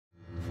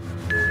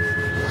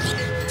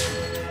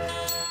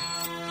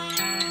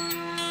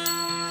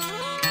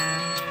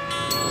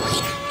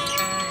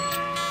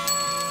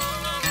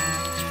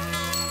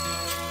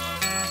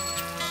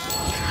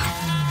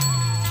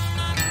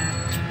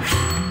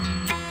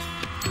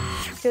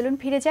চলুন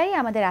ফিরে যাই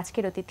আমাদের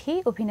আজকের অতিথি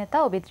অভিনেতা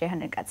অবিদ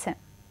রেহানের কাছে।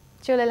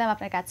 চলে এলাম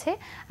আপনার কাছে।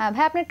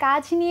 ভাই, আপনার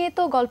কাজ নিয়ে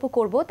তো গল্প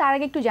করব, তার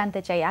আগে একটু জানতে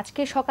চাই,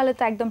 আজকে সকালে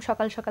তো একদম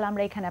সকাল সকাল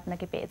আমরা এখানে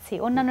আপনাকে পেয়েছি,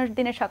 অন্যান্য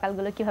দিনের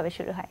সকালগুলো কিভাবে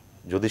শুরু হয়?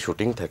 যদি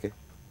শুটিং থাকে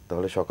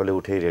তাহলে সকালে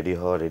উঠেই রেডি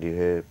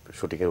হয়ে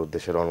শুটিংয়ের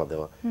উদ্দেশ্যে রওনা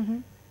দেওয়া,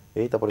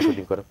 এই তারপরে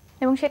শুটিং করা।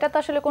 এবং সেটা তো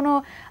আসলে কোনো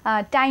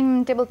টাইম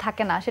টেবিল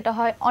থাকে না, সেটা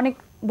হয় অনেক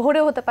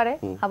ভোরে হতে পারে,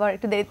 আবার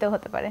একটু দেরিতেও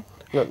হতে পারে।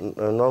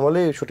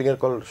 নরমালি শুটিংয়ের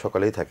কল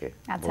সকালেই থাকে,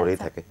 ভোরেই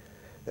থাকে।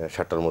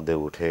 7টার মধ্যে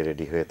উঠে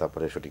রেডি হয়ে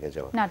তারপরে শুটিংয়ে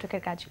যাওয়া,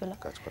 নাটকের কাজগুলো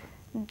কাজ করা।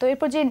 তো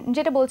এরপর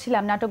যেটা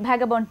বলছিলাম, নাটক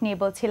ভ্যাগাবন্ড নিয়ে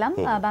বলছিলাম,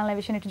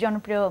 বাংলাভিশন একটি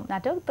জনপ্রিয়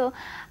নাটক। তো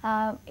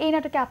এই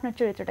নাটকে আপনার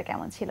চরিত্রটা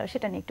কেমন ছিল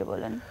সেটা নিয়ে একটু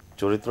বলুন।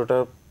 চরিত্রটা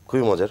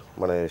খুবই মজার,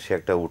 মানে সে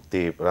একটা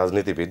উঠতি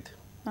রাজনীতিবিদ,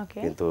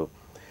 কিন্তু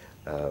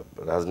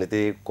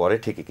রাজনীতি করে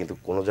ঠিকই, কিন্তু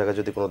কোনো জায়গায়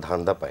যদি কোনো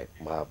ধান্দা পায়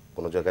বা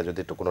কোনো জায়গায়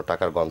যদি কোনো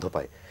টাকার গন্ধ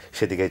পায়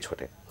সেদিকেই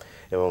ছোটে,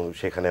 এবং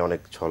সেখানে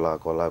অনেক ছলা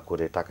কলা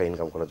করে টাকা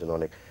ইনকাম করার জন্য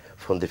অনেক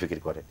ফন্দি ফিকির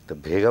করে। তো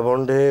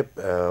ভেগাবন্ডে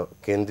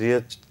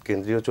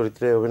কেন্দ্রীয়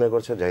চরিত্রে অভিনয়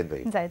করছে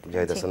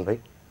জাহিদ হাসান ভাই।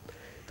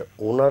 তো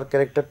ওনার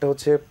ক্যারেক্টারটা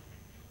হচ্ছে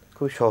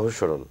খুবই সহজ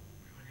সরল,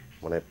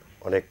 মানে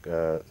অনেক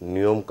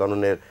নিয়ম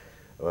কানুনের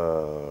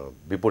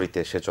বিপরীতে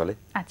সে চলে।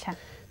 আচ্ছা,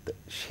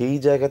 সেই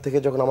জায়গা থেকে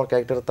যখন আমার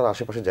ক্যারেক্টার তার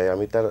আশেপাশে যায়,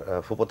 আমি তার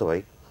ফুফাতো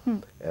ভাই,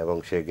 এবং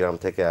সে গ্রাম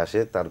থেকে আসে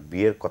তার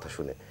বিয়ের কথা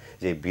শুনে,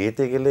 যে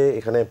বিয়েতে গেলে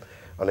এখানে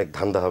অনেক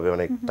ধান্দা হবে,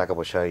 অনেক টাকা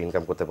পয়সা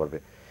ইনকাম করতে পারবে।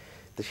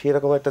 তো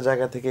সেরকম একটা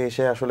জায়গা থেকে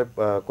এসে আসলে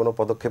কোনো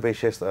পদক্ষেপে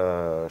সে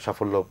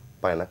সাফল্য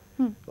পায় না,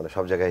 মানে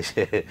সব জায়গায়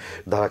সে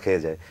ধরা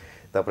খেয়ে যায়।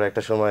 তারপরে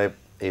একটা সময়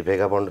এই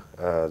ভেগাবন্ড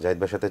জাহিদ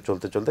ভাইয়ের সাথে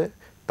চলতে চলতে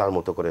তার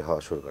মতো করে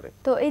হওয়া শুরু করে।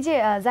 তো এই যে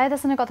জাহিদ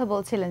হাসানের কথা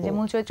বলছিলেন যে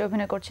মূল চরিত্রে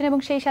অভিনয় করছেন এবং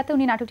সেই সাথে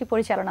উনি নাটকটি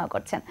পরিচালনাও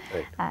করছেন,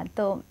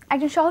 তো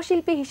একজন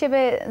সহশিল্পী হিসেবে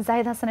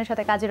জাহিদ হাসানের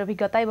সাথে কাজের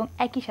অভিজ্ঞতা এবং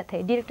একই সাথে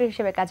ডিরেক্টর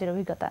হিসেবে কাজের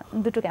অভিজ্ঞতা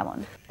দুটো কেমন?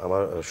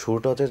 আমার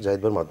শুরুটা হচ্ছে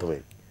জাহিদ ভাইয়ের মাধ্যমে।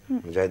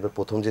 জাহিদ ভাই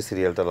প্রথম যে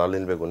সিরিয়ালটা লাল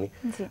নীল বেগুনি,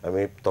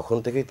 আমি তখন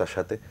থেকেই তার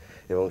সাথে,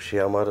 এবং সে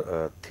আমার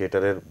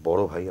থিয়েটারের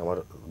বড় ভাই, আমার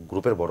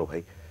গ্রুপের বড়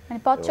ভাই। মানে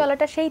পথ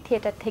চলাটা সেই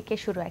থিয়েটার থেকে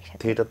শুরু,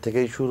 একসাথে থিয়েটার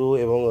থেকেই শুরু,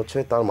 এবং হচ্ছে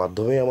তার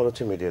মাধ্যমেই আমার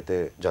হচ্ছে মিডিয়াতে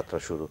যাত্রা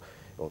শুরু,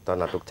 এবং তার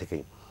নাটক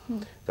থেকেই।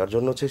 যার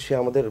জন্য হচ্ছে সে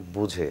আমাদের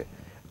বুঝে,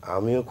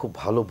 আমিও খুব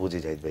ভালো বুঝি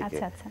জাহিদ ভাইকে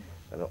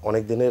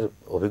অনেক দিনের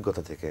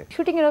অভিজ্ঞতা থেকে।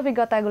 শুটিং এর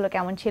অভিজ্ঞতাগুলো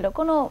কেমন ছিল?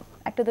 কোনো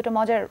একটা দুটো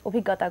মজার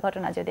অভিজ্ঞতা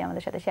ঘটনা যদি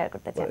আমাদের সাথে শেয়ার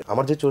করতে চান।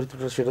 আমার যে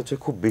চরিত্রটা সেটা হচ্ছে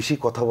খুব বেশি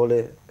কথা বলে,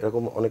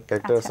 এরকম অনেক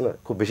ক্যারেক্টার আছে না,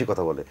 খুব বেশি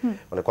কথা বলে,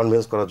 মানে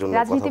কনভিন্স করার জন্য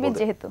কথা বলে,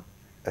 যেহেতু।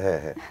 হ্যাঁ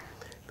হ্যাঁ।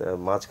 তা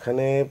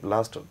মাঝখানে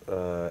লাস্ট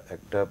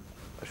একটা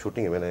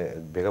শুটিং, মানে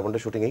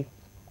ভেগাবন্ডের শুটিংয়েই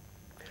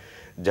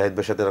জাহিদ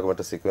ভাইয়ের সাথে এরকম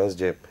একটা সিকোয়েন্স,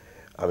 যে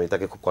আমি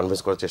তাকে খুব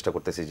কনভিন্স করার চেষ্টা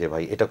করতেছি যে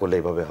ভাই এটা করলে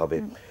এইভাবে হবে,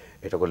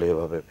 এটা করলে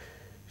এইভাবে।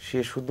 সে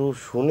শুধু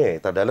শুনে,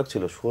 তার ডায়লগ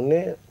ছিল,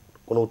 শুনে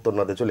কোনো উত্তর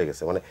না দিয়ে চলে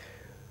গেছে। মানে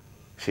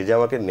সে যে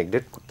আমাকে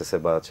নেগলেক্ট করতেছে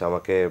বা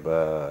আমাকে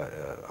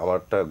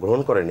আমারটা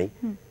গ্রহণ করেনি,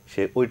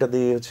 সে ওইটা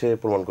দিয়ে হচ্ছে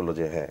প্রমাণ করলো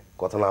যে হ্যাঁ,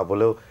 কথা না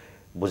বলেও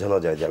বোঝানো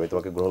যায় যে আমি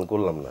তোমাকে গ্রহণ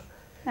করলাম না।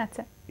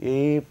 আচ্ছা,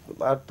 এই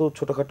আর তো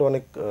ছোটখাটো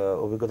অনেক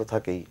অভিজ্ঞতা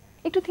থাকেই।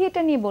 একটু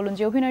থিয়েটার নিয়ে বলুন,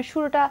 যে অভিনয়ের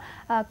শুরুটা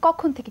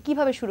কখন থেকে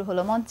কিভাবে শুরু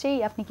হলো? মঞ্চেই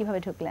আপনি কিভাবে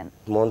ঢুকলেন?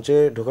 মঞ্চে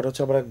ঢোকাটা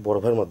হচ্ছে আমার এক বড়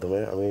ভাইয়ের মাধ্যমে।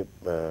 আমি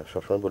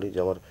সবসময় বলি যে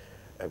আমার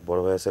এক বড়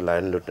ভাই আছে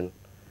লায়ন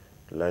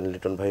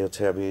লিটন ভাই।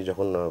 হচ্ছে আমি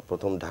যখন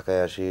প্রথম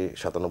ঢাকায় আসি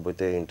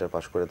 97-তে ইন্টার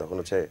পাস করে, তখন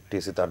হচ্ছে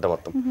টিএসসিতে আড্ডা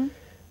মারতাম।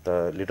 তা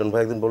লিটন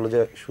ভাই একদিন বললো যে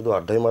শুধু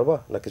আড্ডাই মারবা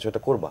না কিছু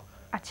একটা করবা?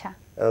 আচ্ছা,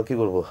 কি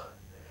করবো?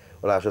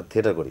 ওরা আসলে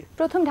থিয়েটার করি।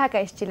 প্রথম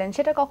ঢাকায় এসেছিলেন,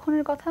 সেটা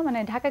কখনের কথা? মানে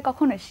ঢাকায়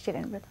কখন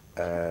এসেছিলেন?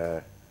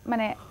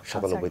 মানে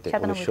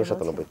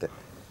 1997-তে।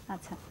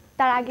 আচ্ছা,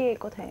 তার আগে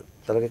কোথায়?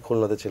 তার আগে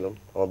খুলনাতে ছিলাম,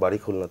 আমার বাড়ি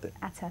খুলনাতে।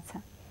 আচ্ছা আচ্ছা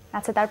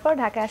আচ্ছা, তারপর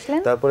ঢাকায় আসলেন।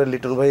 তারপরে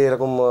লিটন ভাই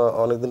এরকম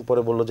অনেকদিন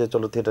পরে বললো যে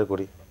চলো থিয়েটার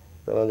করি।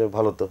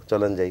 ভালো তো,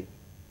 চলেন যাই।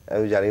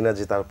 আমি জানি না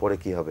যে তারপরে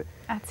কি হবে।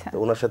 আচ্ছা, তো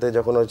ওনার সাথে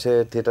যখন হচ্ছে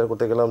থিয়েটার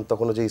করতে গেলাম,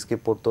 তখন হচ্ছে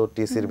স্ক্রিপ্ট পড়তো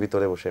টিএসসির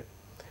ভিতরে বসে,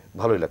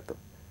 ভালোই লাগতো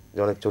যে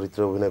অনেক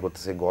চরিত্রে অভিনয়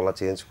করতেছে, গলা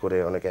চেঞ্জ করে,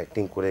 অনেক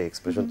অ্যাক্টিং করে,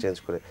 এক্সপ্রেশন চেঞ্জ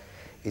করে,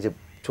 এই যে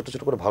ছোট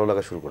ছোট করে ভালো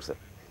লাগা শুরু করছে।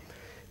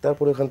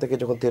 তারপরে ওখান থেকে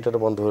যখন থিয়েটারটা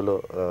বন্ধ হলো,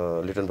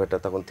 লিটন ভাইটা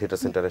তখন থিয়েটার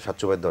সেন্টারে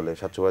সাচ্চু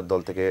ভাইয়ের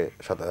দল থেকে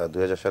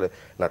 2000 সালে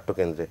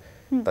নাট্যকেন্দ্রে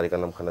তারিক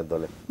আনাম খানের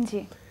দলে। জি,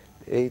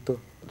 এই তো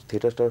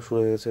থিয়েটারটা শুরু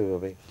হয়ে গেছে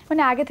ওইভাবেই।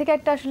 মানে আগে থেকে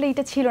একটা আসলে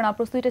এটা ছিল না,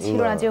 প্রস্তুতিটা ছিল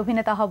না যে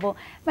অভিনেতা হব,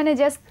 মানে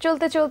জাস্ট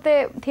চলতে চলতে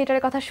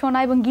থিয়েটারের কথা শোনা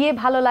এবং গিয়ে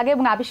ভালো লাগে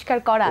এবং আবিষ্কার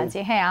করা যে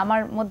হ্যাঁ,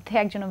 আমার মধ্যে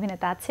একজন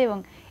অভিনেতা আছে, এবং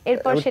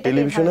এরপর সেটা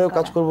টেলিভিশনেও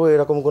কাজ করব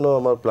এরকম কোনো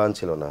আমার প্ল্যান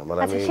ছিল না। মানে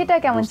আমি সেটা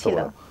কেমন ছিল?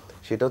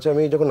 সেটা হচ্ছে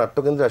আমি যখন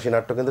নাট্যকেন্দ্রে আসি,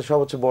 নাট্যকেন্দ্রে সব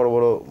হচ্ছে বড়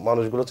বড়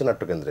মানুষগুলো হচ্ছে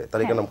নাট্যকেন্দ্রে,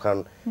 তারিক আনাম খান,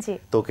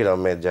 তৌকির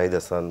আহমেদ, জাহিদ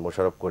হাসান,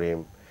 মোশাররফ করিম,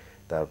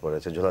 তারপরে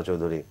হচ্ছে ঝুনা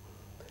চৌধুরী।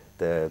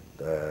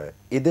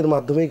 এদের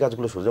মাধ্যমেই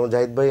কাজগুলো শুরু। যেমন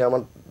জাহিদ ভাই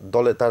আমার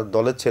দলে, তার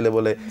দলের ছেলে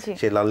বলে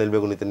সে লাল নীল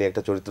বেগুনিতে নিয়ে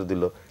একটা চরিত্র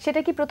দিল। সেটা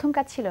কি প্রথম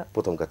কাজ ছিল?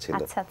 প্রথম কাজ ছিল।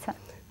 আচ্ছা আচ্ছা।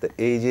 তো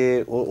এই যে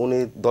উনি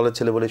দলের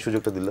ছেলে বলে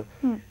সুযোগটা দিল,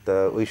 তা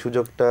ওই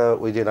সুযোগটা,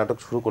 ওই যে নাটক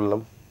শুরু করলাম,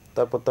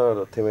 তারপর তার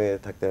থেমে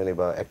থাকতে হয়নি,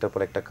 বা একটার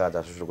পর একটা কাজ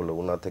আসা শুরু করলো।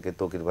 ওনার থেকে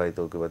তৌকির ভাই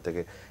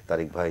থেকে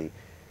তারিক ভাই,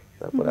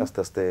 তারপরে আস্তে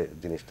আস্তে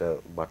জিনিসটা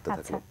বাড়তে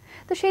থাকলো।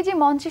 তো সেই যে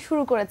মঞ্চে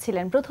শুরু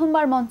করেছিলেন,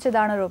 প্রথমবার মঞ্চে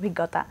দাঁড়ানোর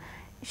অভিজ্ঞতা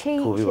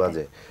খুবই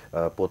বাজে।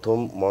 প্রথম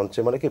মঞ্চে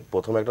মানে কি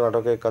প্রথম একটা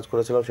নাটকে কাজ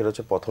করেছিলাম, সেটা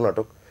হচ্ছে পথ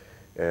নাটক।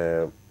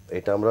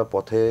 এটা আমরা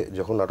পথে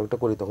যখন নাটকটা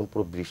করি তখন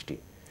পুরো বৃষ্টি,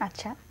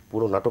 আচ্ছা,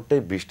 পুরো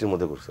নাটকটাই বৃষ্টির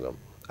মধ্যে করছিলাম।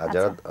 আর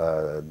যারা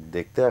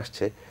দেখতে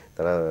আসছে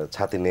তারা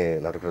ছাতি নিয়ে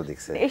নাটকটা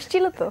দেখছে,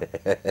 এসেছিল তো।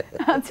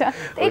 আচ্ছা,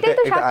 এটা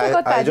তো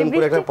সার্থকতা আয়োজন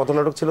করে একটা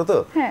পথনাটক ছিল তো,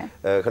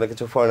 এখানে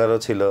কিছু ফরেনারও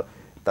ছিল,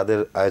 তাদের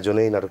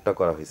আয়োজনেই নাটকটা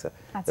করা হয়েছে,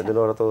 এর জন্য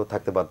ওরা তো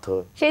থাকতে বাধ্য।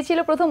 সেই ছিল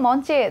প্রথম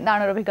মঞ্চে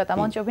দাঁড়ানোর অভিজ্ঞতা,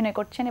 মঞ্চে অভিনয়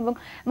করছেন, এবং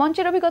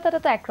মঞ্চের অভিজ্ঞতাটা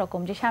তো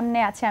একরকম, যে সামনে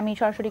আছে আমি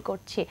সরাসরি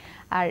করছি,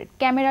 আর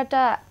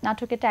ক্যামেরাটা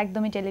নাটকেটা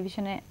একদমই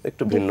টেলিভিশনে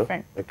একটু ভিন্ন,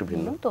 একটু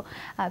ভিন্ন। তো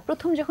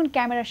প্রথম যখন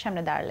ক্যামেরার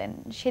সামনে দাঁড়ালেন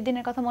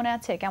সেদিনের কথা মনে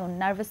আছে? কেমন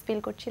নার্ভাস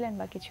ফিল করছিলেন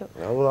বা কিছু?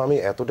 আমি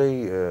এতটাই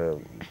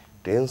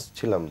টেন্স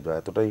ছিলাম,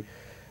 এতটাই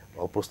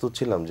অপ্রস্তুত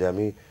ছিলাম যে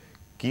আমি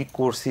কি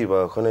করছি বা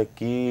ওখানে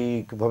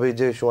কিভাবে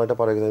যে সময়টা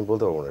পার হয়ে গেছে আমি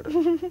বলতে পারবো না। এটা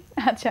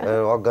আচ্ছা,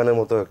 অজ্ঞানের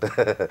মতো একটা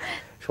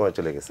সময়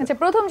চলে গেছে। আচ্ছা,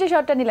 প্রথম যে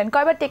শটটা নিলেন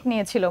কয়বার টেক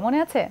নিয়েছিল মনে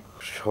আছে?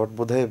 শট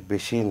বোধহয়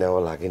বেশি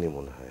নেওয়া লাগেনি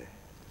মনে হয়,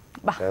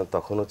 কারণ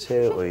তখন হচ্ছে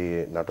ওই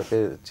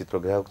নাটকের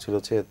চিত্রগ্রাহক ছিল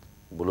হচ্ছে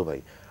বুলু ভাই,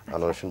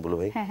 আনোয়ার হোসেন বুলু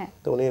ভাই।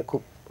 তো উনি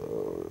খুব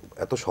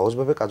এত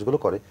সহজভাবে কাজগুলো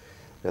করে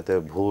যাতে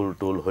ভুল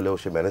টুল হলেও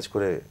সে ম্যানেজ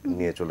করে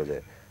নিয়ে চলে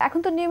যায়। এখন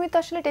তো নিয়মিত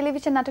আসলে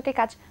টেলিভিশন নাটকে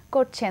কাজ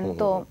করছেন,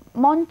 তো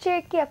মঞ্চে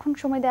কি এখন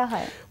সময় দেওয়া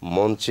হয়?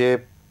 মঞ্চে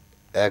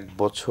 1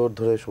 বছর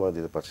ধরে সময়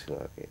দিতে পারছি না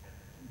আর কি।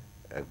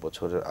 1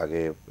 বছরের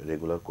আগে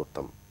রেগুলার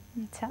করতাম,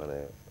 মানে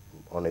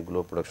অনেকগুলো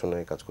প্রোডাকশনে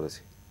কাজ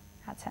করেছি।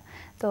 আচ্ছা,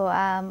 তো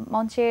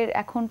মঞ্চের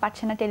এখন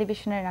পাচ্ছেন না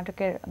টেলিভিশনের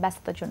নাটকের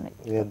ব্যস্ততার জন্য,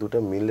 দুটো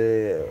মিলে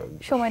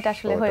সময়টা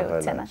আসলে হয়ে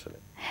উঠছে না।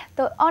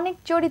 তো অনেক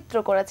চরিত্র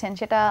করেছেন,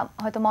 সেটা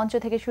হয়তো মঞ্চ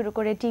থেকে শুরু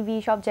করে টিভি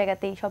সব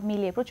জায়গাতেই সব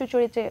মিলিয়ে প্রচুর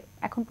চরিত্রে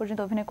এখন পর্যন্ত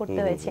অভিনয় করতে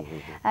হয়েছে।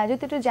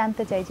 যদি একটু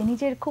জানতে চাই যে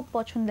নিজের খুব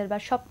পছন্দের বা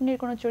স্বপ্নের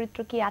কোনো চরিত্র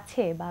কি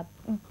আছে বা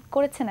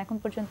করেছেন এখন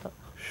পর্যন্ত?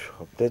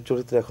 স্বপ্নের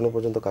চরিত্রে এখনো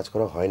পর্যন্ত কাজ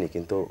করা হয়নি,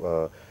 কিন্তু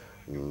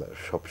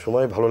সব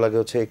সময় ভালো লাগে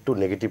হচ্ছে একটু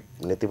নেগেটিভ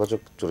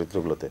নেতিবাচক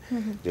চরিত্রগুলোতে,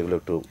 যেগুলো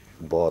একটু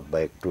বদ বা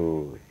একটু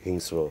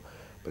হিংস্র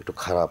বা একটু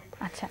খারাপ।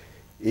 আচ্ছা,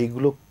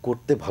 এইগুলো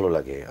করতে ভালো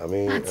লাগে, আমি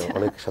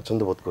অনেক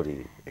স্বাচ্ছন্দ্য বোধ করি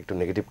একটু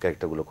নেগেটিভ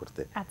ক্যারেক্টারগুলো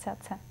করতে। আচ্ছা,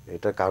 আচ্ছা,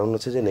 এটার কারণ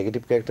হচ্ছে যে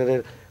নেগেটিভ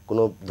ক্যারেক্টারের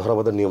কোনো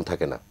ধরাবাঁধা নিয়ম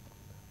থাকে না,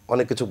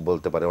 অনেক কিছু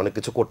বলতে পারে, অনেক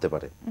কিছু করতে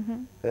পারে।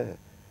 হ্যাঁ,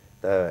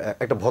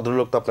 একটা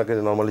ভদ্রলোক তো আপনাকে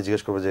নর্মালি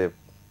জিজ্ঞেস করবে যে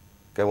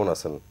কেমন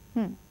আছেন,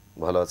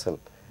 ভালো আছেন,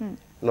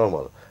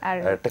 নর্মাল। আর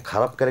একটা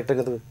খারাপ ক্যারেক্টার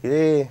কিন্তু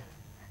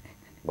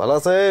ভালো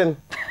আছেন,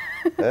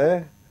 হ্যাঁ,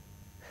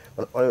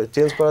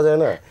 চেঞ্জ করা যায়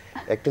না,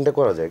 অ্যাক্টিংটা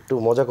করা যায়, একটু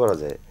মজা করা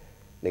যায়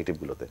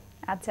নেগেটিভগুলোতে।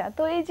 আচ্ছা,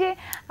 তো এই যে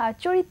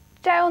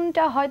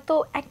চরিত্রায়নটা হয়তো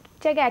এক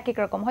জায়গায় এক এক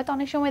রকম, হয়তো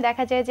অনেক সময়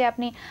দেখা যায় যে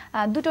আপনি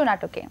দুটো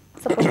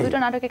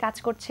নাটকে কাজ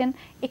করছেন,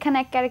 এখানে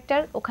এক ক্যারেক্টার,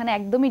 ওখানে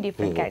একদমই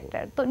ডিফারেন্ট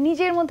ক্যারেক্টার, তো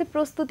নিজের মধ্যে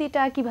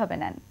প্রস্তুতিটা কিভাবে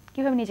নেন,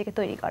 কিভাবে নিজেকে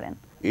তৈরি করেন?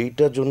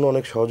 এইটার জন্য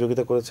অনেক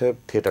সহযোগিতা করেছে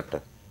থিয়েটারটা।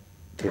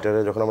 থিয়েটারে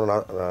যখন আমরা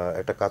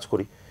একটা কাজ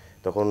করি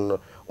তখন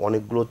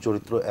অনেকগুলো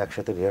চরিত্র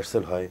একসাথে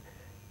রিহার্সেল হয়,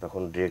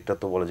 তখন ডিরেক্টর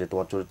তো বলে যে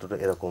তোমার চরিত্রটা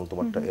এরকম,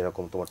 তোমারটা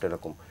এরকম, তোমারটা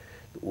এরকম।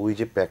 ওই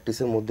যে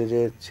প্র্যাকটিসের মধ্যে যে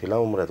ছিলাম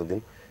আমরা এতদিন,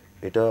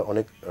 এটা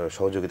অনেক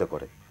সহযোগিতা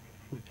করে।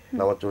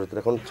 আমার চরিত্র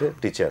এখন হচ্ছে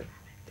টিচার,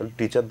 তাহলে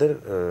টিচারদের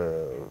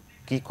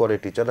কি করে,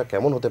 টিচাররা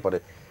কেমন হতে পারে,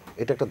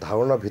 এটা একটা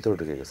ধারণা ভিতরে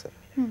ঢুকে গেছে।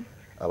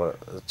 আবার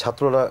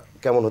ছাত্ররা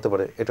কেমন হতে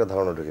পারে, এটা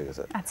ধারণা ঢুকে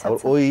গেছে। আবার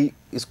ওই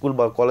স্কুল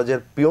বা কলেজের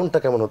পিয়নটা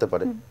কেমন হতে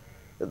পারে,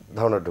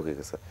 ধারণা ঢুকে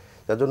গেছে।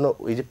 যার জন্য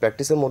ওই যে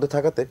প্র্যাকটিসের মধ্যে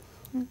থাকাতে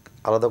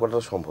আলাদা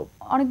করাটা সম্ভব।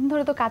 অনেকদিন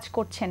ধরে তো কাজ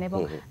করছেন, এবং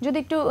যদি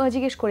একটু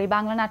জিজ্ঞেস করি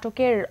বাংলা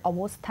নাটকের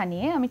অবস্থা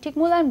নিয়ে, আমি ঠিক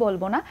মূল্যায়ন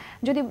বলবো না,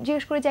 যদি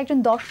জিজ্ঞেস করি যে একজন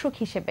দর্শক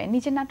হিসেবে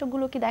নিজের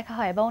নাটকগুলো কি দেখা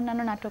হয় বা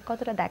অন্যান্য নাটক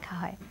কতটা দেখা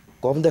হয়?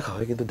 কম দেখা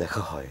হয়, কিন্তু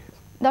দেখা হয়।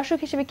 দর্শক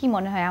হিসেবে কি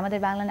মনে হয় আমাদের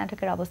বাংলা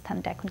নাটকের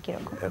অবস্থানটা এখন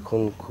কিরকম? এখন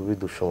খুবই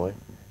দুঃসময়,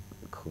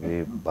 খুবই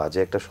বাজে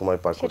একটা সময়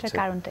পার করছে। সেটার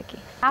কারণটা কি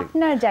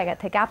আপনার জায়গা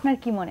থেকে, আপনার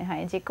কি মনে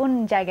হয় যে কোন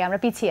জায়গায় আমরা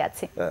পিছিয়ে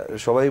আছি?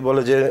 সবাই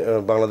বলে যে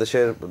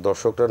বাংলাদেশের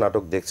দর্শকরা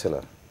নাটক দেখছে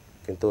না,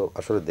 কিন্তু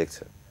আসলে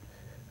দেখছে।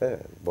 হ্যাঁ,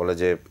 বলে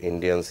যে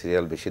ইন্ডিয়ান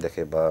সিরিয়াল বেশি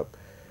দেখে বা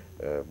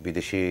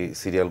বিদেশি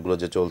সিরিয়ালগুলো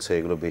যে চলছে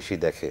এগুলো বেশি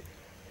দেখে,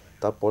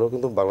 তারপরেও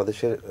কিন্তু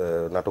বাংলাদেশের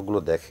নাটকগুলো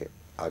দেখে,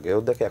 আগেও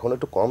দেখে, এখন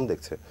একটু কম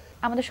দেখছে।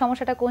 আমাদের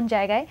সমস্যাটা কোন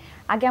জায়গায়,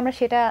 আগে আমরা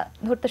সেটা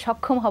ধরতে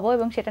সক্ষম হব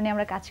এবং সেটা নিয়ে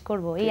আমরা কাজ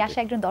করব, এই আশা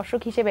একজন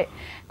দর্শক হিসেবে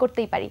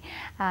করতেই পারি।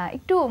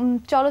 একটু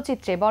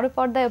চলচ্চিত্রে বড়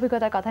পর্দায়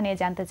অভিজ্ঞতার কথা নিয়ে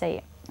জানতে চাই।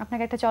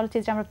 আপনাকে একটা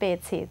চলচ্চিত্র আমরা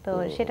পেয়েছি, তো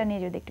সেটা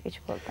নিয়ে যদি একটু কিছু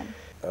বলতেন।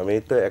 আমি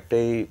তো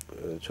একটাই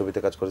ছবিতে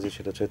কাজ করেছি,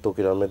 সেটা হচ্ছে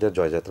তকির আহমেদের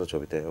জয়যাত্রা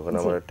ছবিতে। ওখানে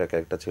আমার একটা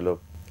ক্যারেক্টার ছিল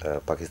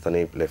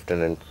পাকিস্তানি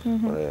লেফটেন্যান্ট,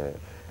 মানে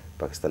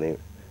পাকিস্তানি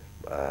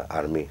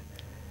আর্মি।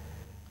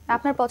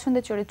 আপনার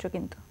পছন্দের চরিত্র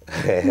কিন্তু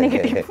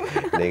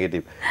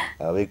নেগেটিভ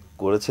আমি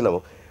করেছিলাম।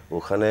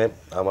 ওখানে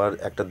আমার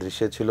একটা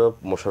দৃশ্য ছিল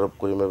মোশাররফ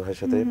করিমের ভাইয়ের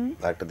সাথে,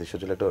 আর একটা দৃশ্য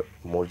ছিল একটা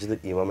মসজিদের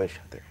ইমামের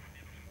সাথে।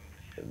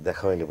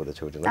 দেখা হয়নি বোধহয়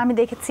ছবিটা? আমি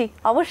দেখেছি,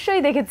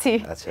 অবশ্যই দেখেছি।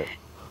 আচ্ছা,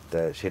 তা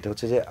সেটা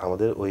হচ্ছে যে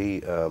আমাদের ওই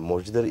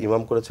মসজিদের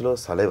ইমাম করেছিল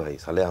সালেহ ভাই,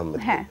 সালেহ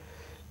আহমেদ।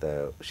 তা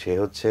সে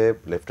হচ্ছে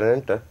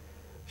লেফটেন্যান্টটা,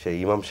 সে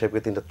ইমাম সাহেবকে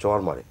 3টা চর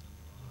মারে।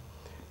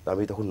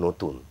 আমি তখন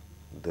নতুন,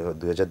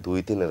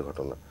 2002-03-এর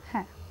ঘটনা।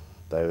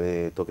 তাই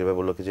তোকে ভাই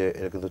বললো কি যে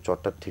এটা কিন্তু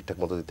চরটা ঠিকঠাক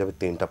মতো দিতে হবে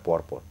 3টা পর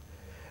পর।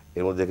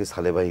 এর মধ্যে দেখি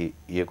সালে ভাই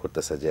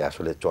করতেছে যে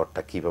আসলে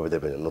চটটা কিভাবে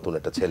দেবে, নতুন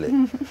একটা ছেলে।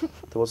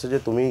 তো বলছে যে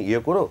তুমি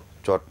করো,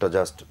 চটটা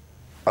জাস্ট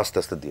আস্তে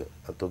আস্তে দিও।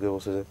 আর তোকে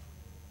বলছে যে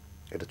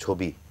এটা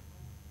ছবি,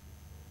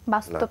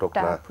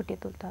 বাস্তবটা ফুটিয়ে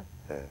তুলতে হবে।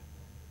 হ্যাঁ,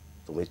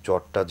 তুমি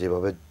চটটা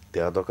যেভাবে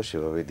দেওয়া দরকার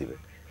সেভাবেই দিবে।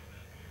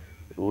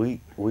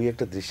 ওই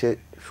একটা দৃশ্যে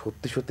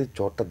সত্যি সত্যি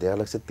চটটা দেওয়া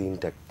লাগছে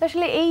 3টা। তো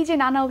আসলে এই যে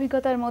নানা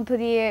অভিজ্ঞতার মধ্য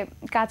দিয়ে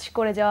কাজ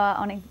করে যাওয়া,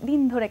 অনেক দিন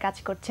ধরে কাজ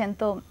করছেন,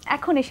 তো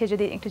এখন এসে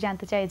যদি একটু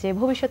জানতে চাই যে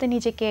ভবিষ্যতে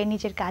নিজেকে,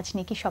 নিজের কাজ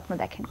নিয়ে কি স্বপ্ন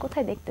দেখেন,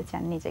 কোথায় দেখতে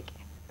চান নিজেকে?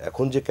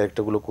 এখন যে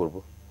ক্যারেক্টারগুলো করব,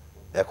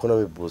 এখন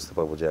আমি বুঝতে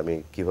পারবো যে আমি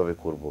কিভাবে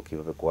করব,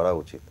 কিভাবে করা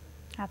উচিত।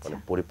 মানে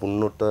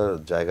পরিপূর্ণতার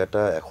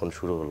জায়গাটা এখন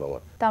শুরু হলো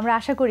আমার। তো আমরা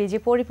আশা করি যে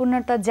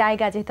পরিপূর্ণতার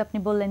জায়গা, যেহেতু আপনি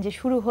বললেন যে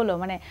শুরু হলো,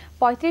 মানে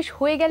 35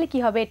 হয়ে গেলে কি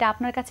হবে, এটা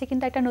আপনার কাছে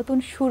কিন্তু একটা নতুন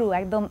শুরু,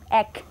 একদম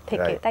এক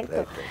থেকে, তাই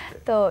তো?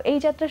 তো এই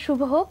যাত্রা শুভ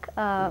হোক।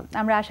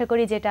 আমরা আশা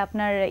করি যেটা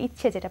আপনার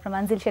ইচ্ছে, যেটা আপনার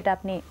মঞ্জিল, সেটা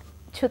আপনি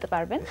ছুঁতে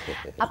পারবেন।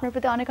 আপনার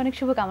প্রতি অনেক অনেক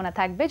শুভকামনা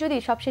থাকবে। যদি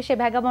সবশেষে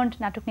ভ্যাগাবন্ড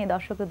নাটক নিয়ে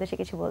দর্শকদের উদ্দেশ্যে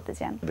কিছু বলতে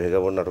চান।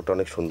 ভ্যাগাবন্ড নাটকটা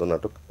অনেক সুন্দর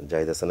নাটক,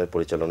 জাহিদ হাসানের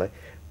পরিচালনায়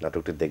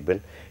নাটকটি দেখবেন।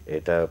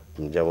 এটা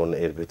যেমন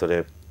এর ভিতরে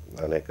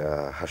অনেক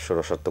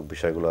হাস্যরসাত্মক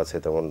বিষয়গুলো আছে,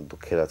 তেমন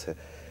দুঃখের আছে।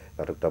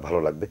 নাটকটা ভালো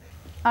লাগবে।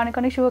 অনেক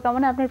অনেক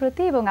শুভকামনা আপনার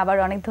প্রতি, এবং আবার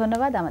অনেক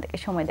ধন্যবাদ আমাদেরকে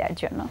সময় দেওয়ার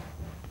জন্য।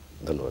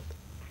 ধন্যবাদ।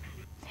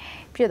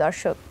 প্রিয়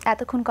দর্শক,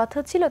 এতক্ষণ কথা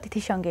হচ্ছিল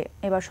অতিথির সঙ্গে,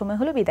 এবার সময়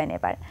হলো বিদায়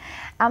নেবার।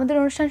 আমাদের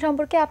অনুষ্ঠান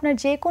সম্পর্কে আপনার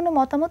যে কোনো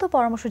মতামত ও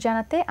পরামর্শ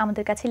জানাতে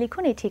আমাদের কাছে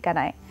লিখুন এই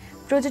ঠিকানায়।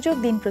 প্রযোজক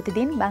দিন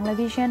প্রতিদিন,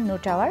 Banglavision, no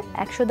tower,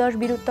 110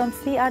 Bir Uttom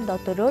CR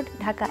Dutta road,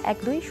 Dhaka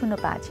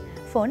 1205।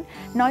 Phone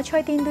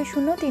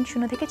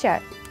 96320303-4।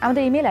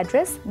 আমাদের ইমেল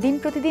অ্যাড্রেস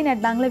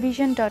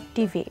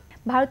dinprotidin@banglavision.tv।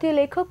 ভারতীয়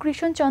লেখক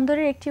কৃষ্ণ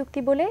চন্দ্রের একটি উক্তি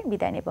বলে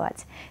বিদায় নেব আজ।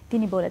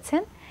 তিনি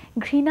বলেছেন,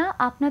 ঘৃণা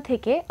আপনা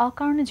থেকে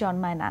অকারণে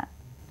জন্মায় না।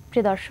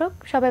 প্রিয় দর্শক,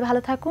 সবাই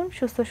ভালো থাকুন,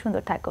 সুস্থ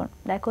সুন্দর থাকুন।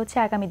 দেখা হচ্ছে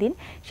আগামী দিন।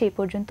 সেই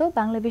পর্যন্ত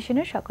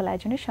বাংলাভিশনের সকল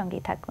আয়োজনের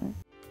সঙ্গেই থাকুন।